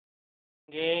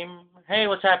Game. Hey,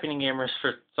 what's happening, gamers?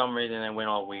 For some reason, it went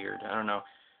all weird. I don't know.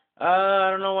 I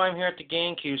don't know why I'm here at the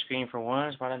GameCube screen for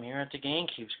once, but I'm here at the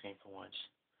GameCube screen for once.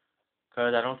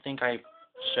 Because I don't think I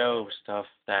show stuff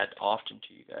that often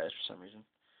to you guys for some reason.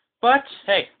 But,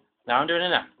 hey, now I'm doing it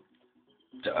now.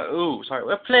 Ooh, sorry.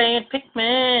 We're playing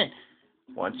Pikmin!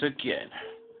 Once again.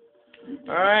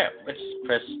 Alright, let's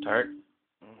press start.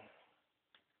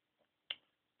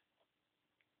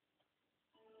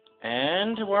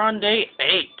 And we're on day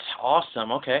 8.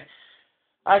 Awesome, okay.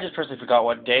 I just personally forgot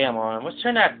what day I'm on. Let's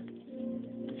turn that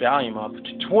volume up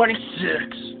to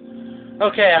 26.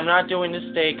 Okay, I'm not doing this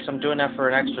day because I'm doing that for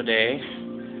an extra day.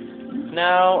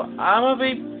 Now, I'm going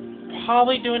to be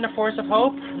probably doing the Force of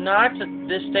Hope. Not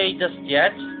this day just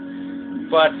yet,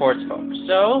 but Force of Hope.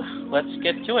 So, let's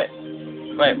get to it.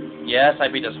 Wait, yes, I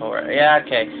beat this whole... Yeah,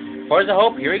 okay. Force of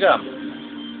Hope, here we go.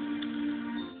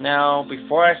 Now,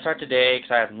 before I start today,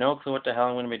 because I have no clue what the hell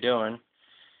I'm going to be doing,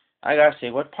 I gotta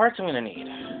see what parts I'm going to need.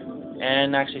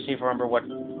 And actually see if I remember what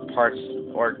parts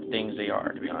or things they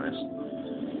are, to be honest.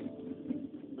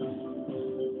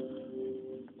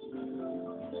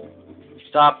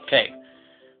 Stop. Okay.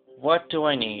 What do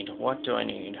I need? What do I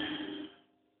need?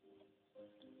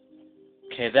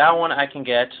 Okay, that one I can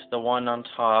get. The one on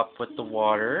top with the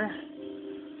water.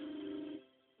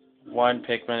 One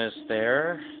Pikmin is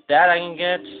there. That I can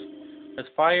get with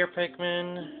fire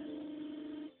Pikmin.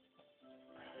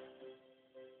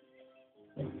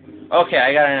 Okay,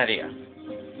 I got an idea.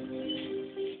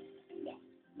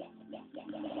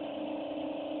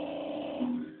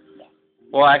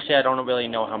 Well, actually, I don't really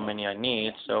know how many I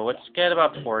need, so let's get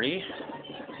about 40.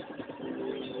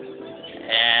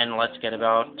 And let's get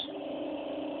about...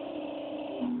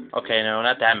 Okay, no,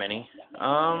 not that many.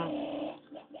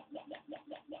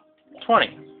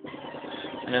 20.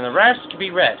 And then the rest can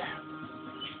be red.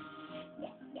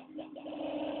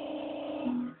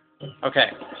 Okay.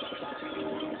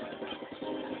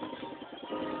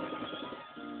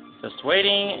 Just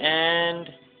waiting, and...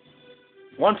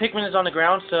 one Pikmin is on the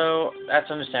ground, so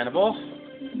that's understandable.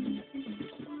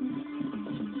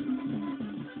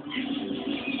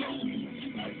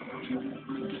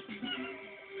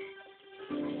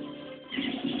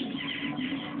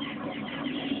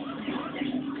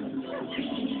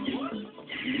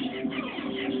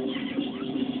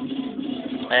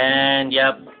 And,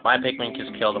 yep, my Pikmin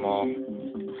just killed them all.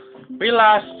 We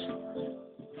lost.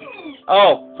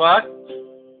 Oh, fuck.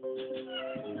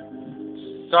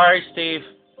 Sorry, Steve.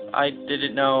 I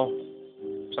didn't know.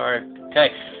 Sorry. Okay.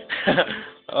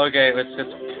 Okay, let's just...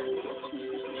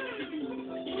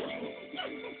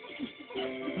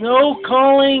 No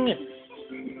calling!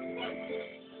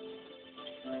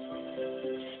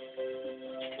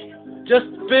 Just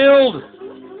build!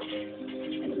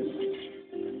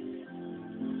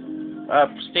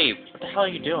 Steve, what the hell are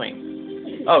you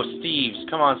doing? Oh, Steve's.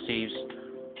 Come on, Steve's.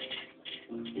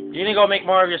 You need to go make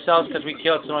more of yourselves because we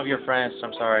killed some of your friends.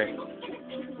 I'm sorry.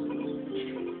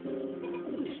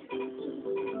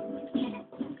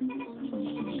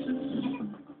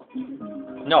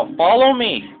 No, follow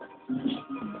me.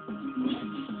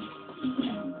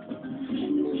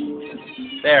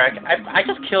 There, I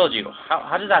just killed you.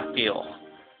 How does that feel?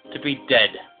 To be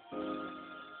dead.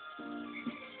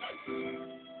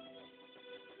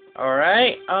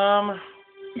 Alright,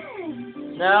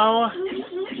 now...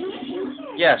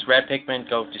 Yes, red Pikmin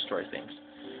go destroy things.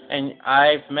 And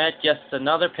I've met just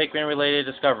another Pikmin-related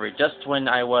discovery, just when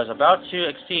I was about to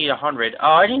exceed 100. Oh, I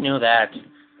already knew that.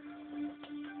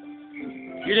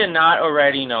 You did not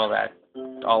already know that,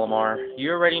 Olimar.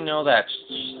 You already know that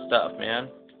stuff, man.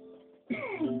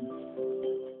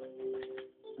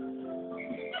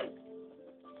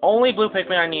 Only blue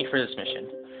Pikmin I need for this mission.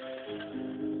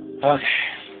 Okay.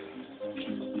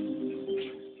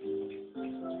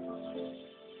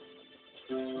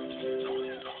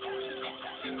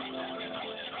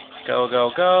 Go, go,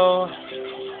 go.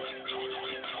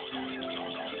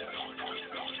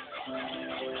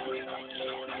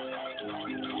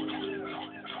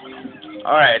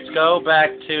 Alright, let's go back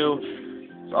to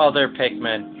other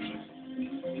Pikmin.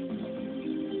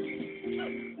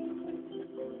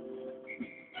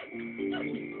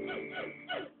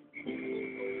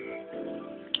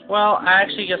 Well, I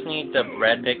actually just need the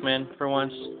red Pikmin for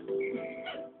once.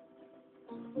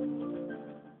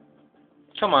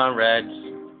 Come on, reds.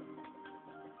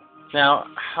 Now,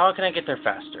 how can I get there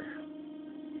faster?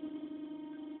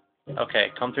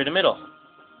 Okay, come through the middle.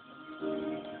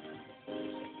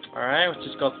 Alright, let's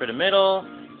just go through the middle.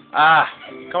 Ah,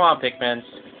 come on, Pikmins.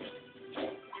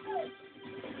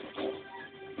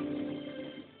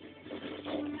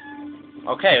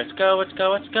 Okay, let's go, let's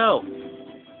go, let's go.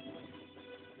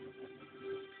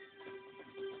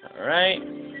 Alright.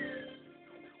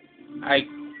 I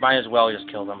might as well just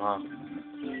kill them, huh?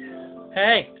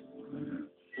 Hey!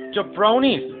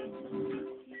 Jabronis!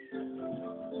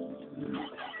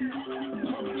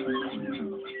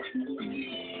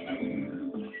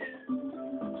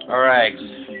 Alright.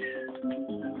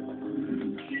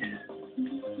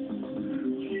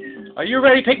 Are you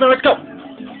ready, Pikmin? Let's go!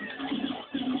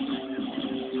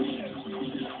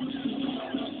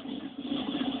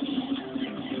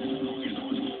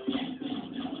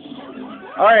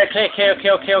 Alright,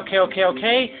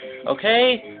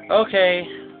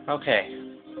 okay.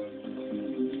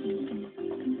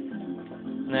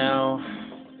 Now,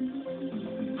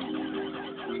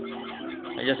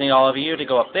 I just need all of you to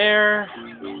go up there.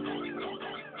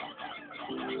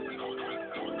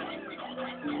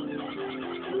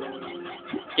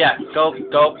 Yeah, go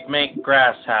make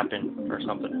grass happen or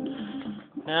something.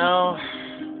 Now,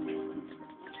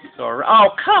 go around. Oh,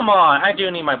 come on! I do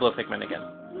need my blue Pikmin again.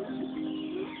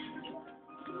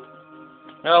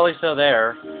 Well, at least they're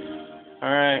there.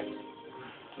 Alright.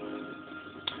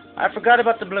 I forgot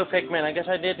about the blue Pikmin. I guess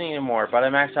I did need more, but I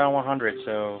maxed out on 100,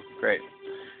 so great.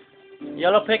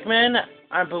 Yellow Pikmin,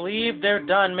 I believe they're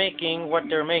done making what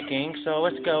they're making, so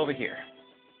let's go over here.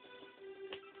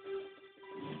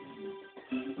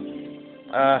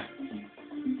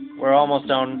 We're almost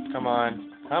done. Come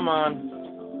on. Come on.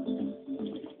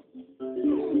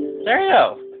 There you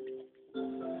go.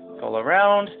 Go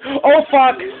around. Oh,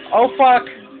 fuck! Oh, fuck!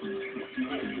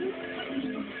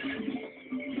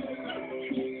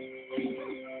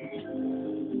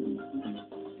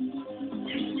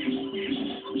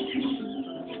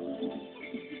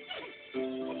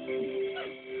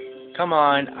 Come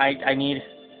on. I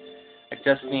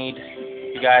just need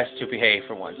you guys to behave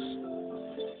for once.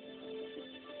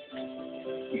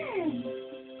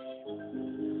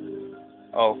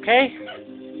 Okay.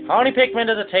 How many Pikmin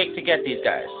does it take to get these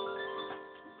guys?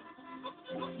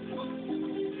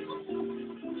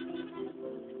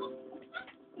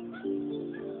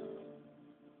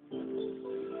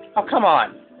 Oh, come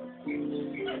on.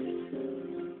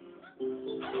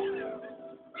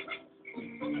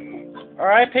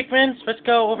 Alright, Pikmins, let's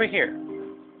go over here.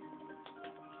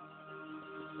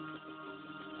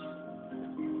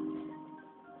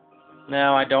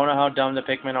 Now, I don't know how dumb the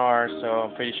Pikmin are, so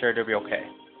I'm pretty sure they'll be okay.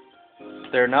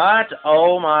 If they're not,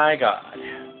 oh my god.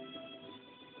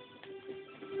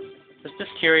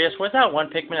 Just curious, where's that one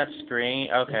Pikmin that's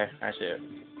green? Okay, I see it.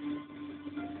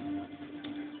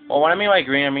 Well, what I mean by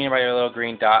green, I mean by a little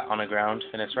green dot on the ground,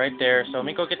 and it's right there, so let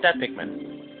me go get that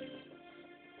Pikmin.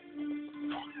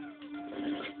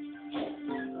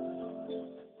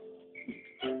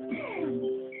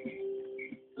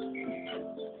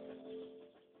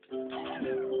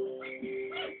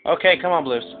 Okay, come on,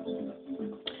 Blues.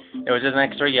 It was just an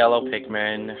extra yellow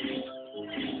Pikmin.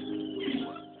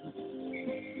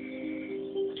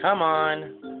 Come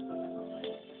on.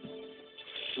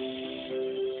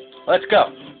 Let's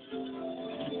go.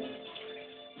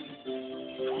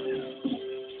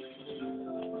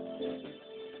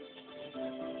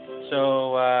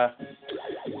 So,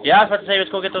 yeah, I was about to say,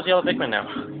 let's go get those yellow Pikmin now.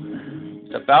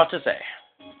 It's about to say.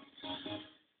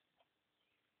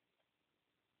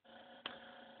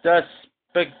 The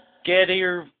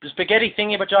spaghetti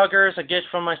thingy-majoggers a gift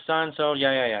from my son, so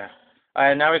yeah.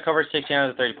 I now recovered 16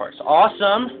 out of the 30 parts.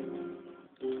 Awesome!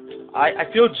 I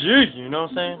feel G, you know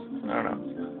what I'm saying? I don't know.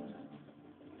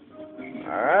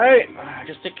 Alright,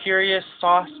 just a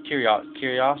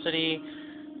curiosity.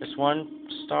 Just 1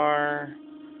 star,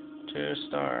 2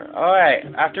 star. Alright,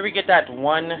 after we get that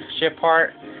one ship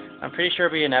part, I'm pretty sure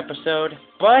it'll be an episode,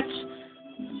 but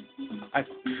I'm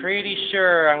pretty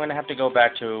sure I'm going to have to go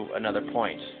back to another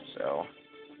point, so,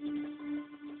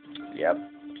 yep.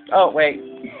 Oh, wait,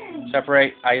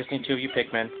 separate, I just need 2 of you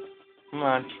Pikmin. Come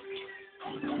on.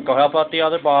 Go help out the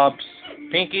other Bobs.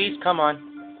 Pinkies, come on.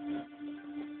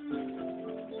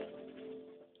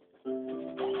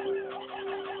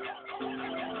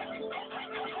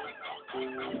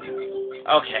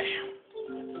 Okay.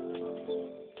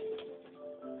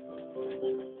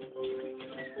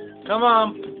 Come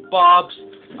on, Bobs.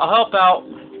 I'll help out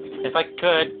if I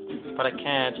could, but I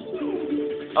can't.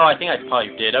 Oh, I think I probably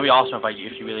did. That'd be awesome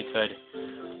if you really could.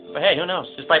 But hey, who knows?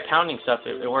 Just by pounding stuff,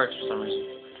 it works for some reason.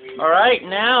 Alright,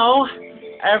 now,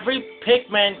 every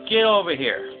Pikmin, get over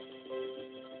here.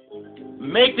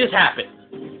 Make this happen.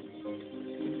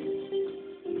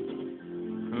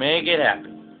 Make it happen.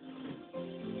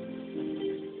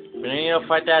 We need to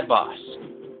fight that boss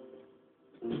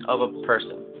of a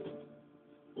person.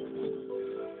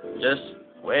 Just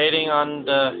waiting on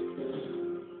the...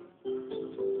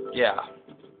 Yeah.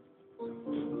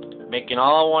 making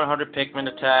all 100 Pikmin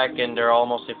attack, and they're all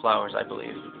mostly flowers, I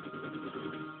believe.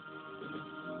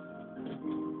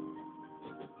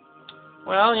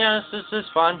 Well, yeah, this is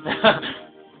fun.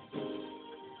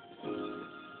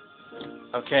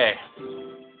 Okay.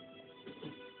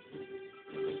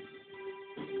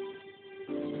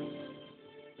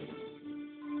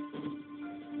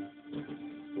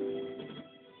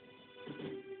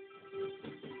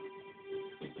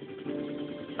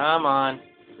 Come on.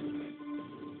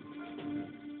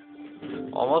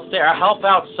 Almost there. I help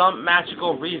out some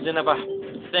magical reason of a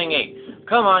thingy.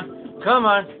 Come on. Come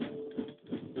on.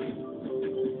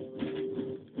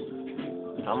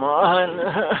 Come on.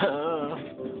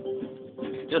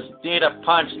 Just need to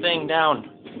punch thing down.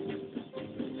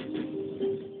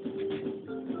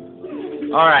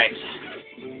 Alright.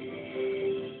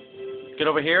 Get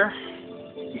over here.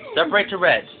 Separate to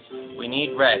reds. We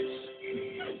need reds.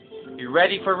 You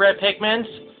ready for red Pikmins?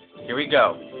 Here we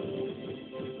go.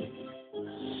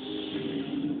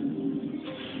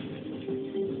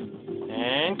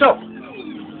 And go!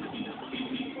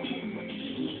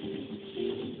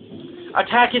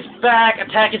 Attack is back!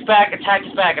 Attack is back! Attack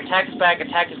is back! Attack is back!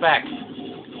 Attack is back!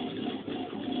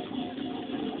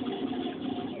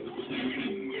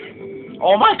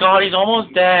 Oh my god, he's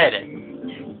almost dead!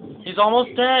 He's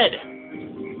almost dead!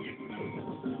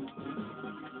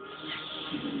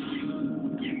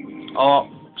 Oh,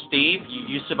 Steve,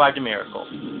 you survived a miracle.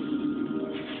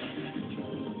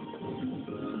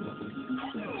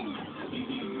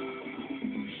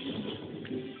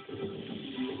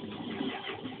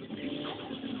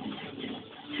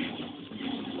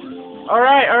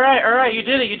 Alright, you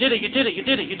did it, you did it, you did it, you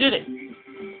did it, you did it.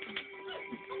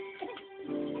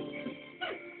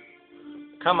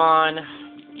 Come on,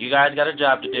 you guys got a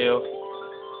job to do.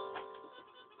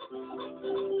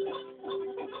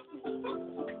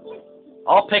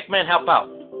 All Pikmin help out.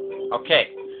 Okay,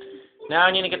 now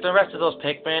I need to get the rest of those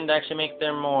Pikmin to actually make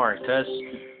them more, because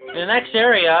in the next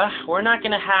area, we're not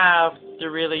going to have to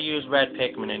really use red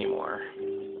Pikmin anymore.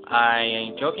 I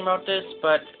ain't joking about this,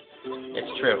 but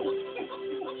it's true.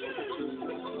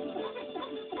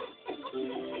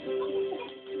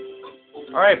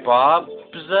 Alright, Bob.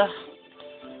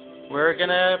 We're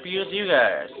gonna abuse you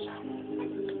guys.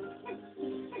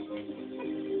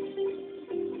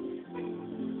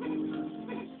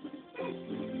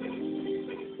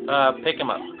 Pick him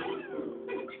up.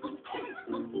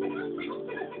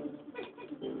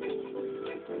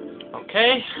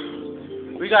 Okay.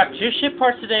 We got 2 ship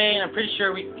parts today, and I'm pretty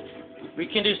sure we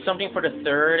can do something for the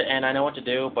 3rd, and I know what to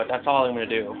do, but that's all I'm gonna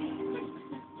do.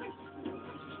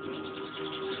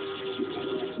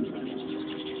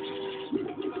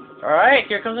 Alright,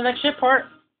 here comes the next ship part.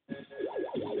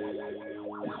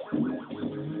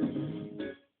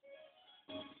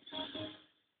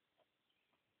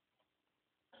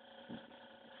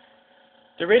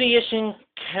 The radiation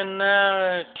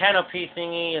canopy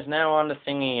thingy is now on the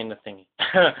thingy and the thingy.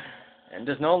 And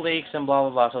there's no leaks and blah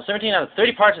blah blah. So 17 out of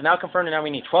 30 parts is now confirmed, and now we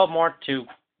need 12 more to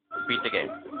beat the game.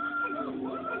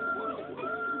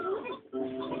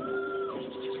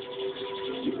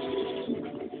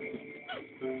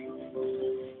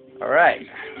 Alright.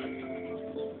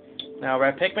 Now,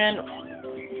 red Pikmin.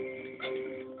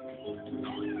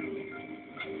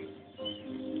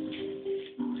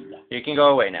 You can go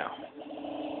away now.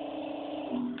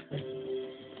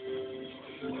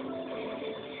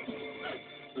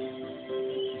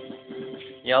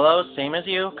 Yellow, same as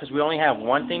you, because we only have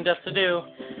one thing just to do,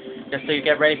 just so you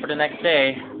get ready for the next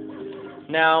day.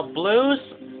 Now, blues,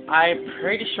 I'm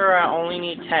pretty sure I only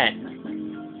need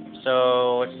 10.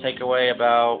 So, let's take away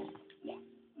about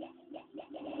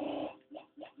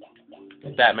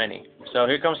that many. So,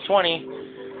 here comes 20.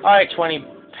 Alright, 20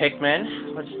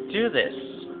 Pikmin. Let's do this.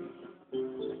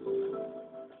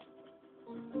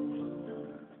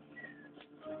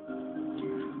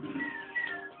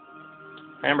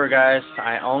 Remember, guys,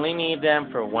 I only need them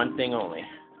for one thing only.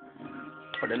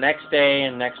 For the next day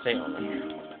and next day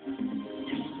only.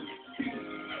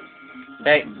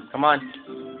 Hey, come on.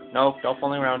 No, don't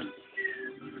fool around.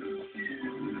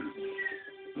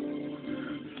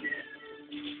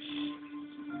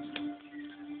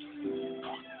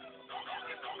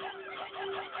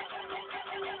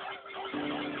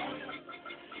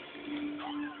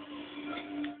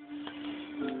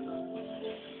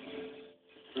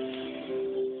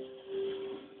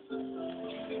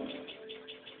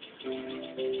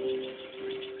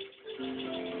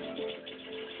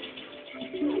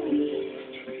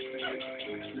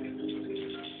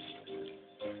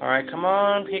 Alright, come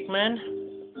on, Pikmin.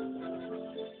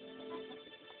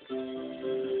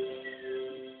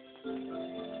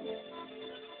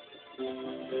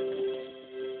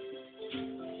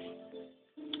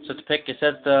 So to pick, it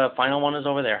says the final one is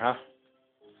over there, huh?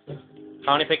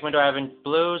 How many Pikmin do I have in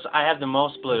blues? I have the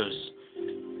most blues.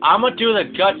 I'm gonna do the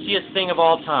gutsiest thing of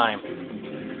all time.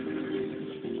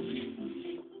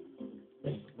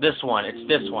 This one. It's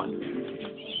this one.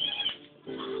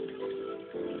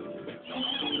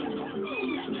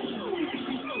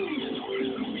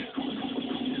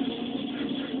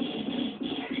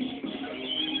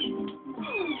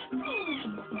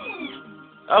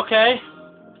 Okay.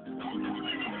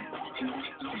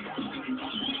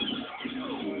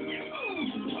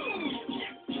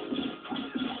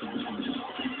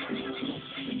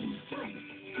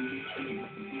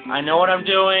 I know what I'm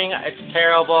doing. It's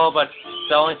terrible, but it's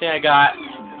the only thing I got.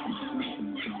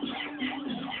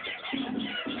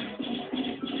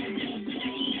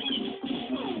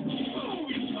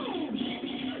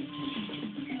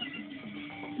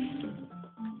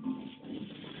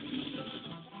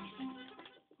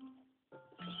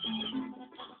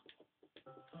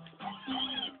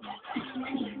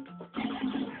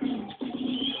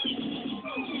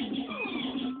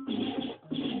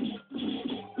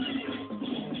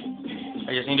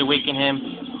 I just need to weaken him.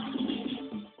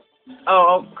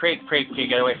 Oh, Creek,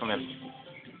 get away from him.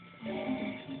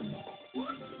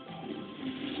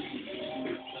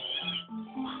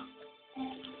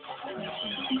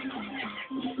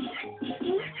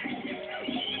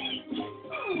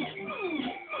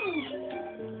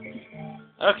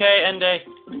 Okay, end day.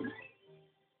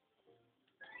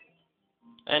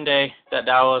 End day. That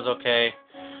was okay.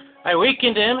 I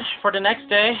weakened him for the next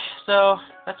day, so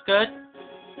that's good.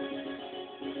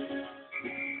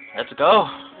 Let's go.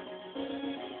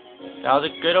 That was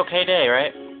a good, okay day,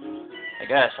 right? I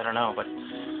guess, I don't know, but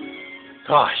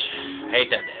gosh, I hate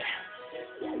that day.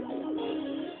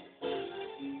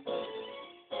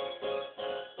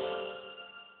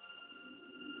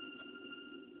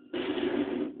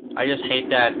 I just hate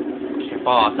that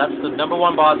boss. That's the number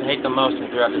one boss I hate the most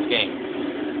throughout this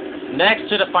game. Next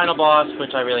to the final boss,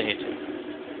 which I really hate too.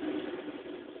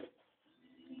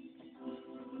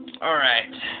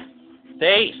 Alright.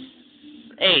 Day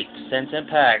 8 since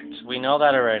Impact. We know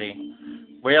that already.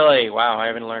 Really? Wow, I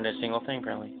haven't learned a single thing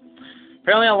apparently.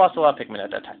 Apparently I lost a lot of Pikmin at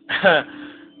that time.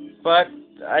 But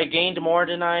I gained more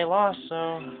than I lost,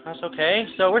 so that's okay.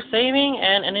 So we're saving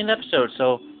and ending the episode.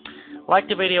 So like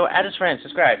the video, add as friends,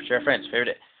 subscribe, share friends, favorite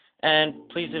it. And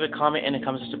please leave a comment in the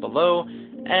comment section below.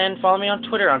 And follow me on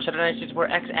Twitter on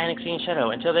Shadow964X and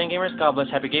EXCEEDINGSHADOW. Until then, gamers, God bless,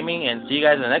 happy gaming, and see you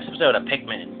guys in the next episode of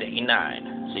Pikmin Day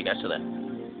 9. See you guys till then.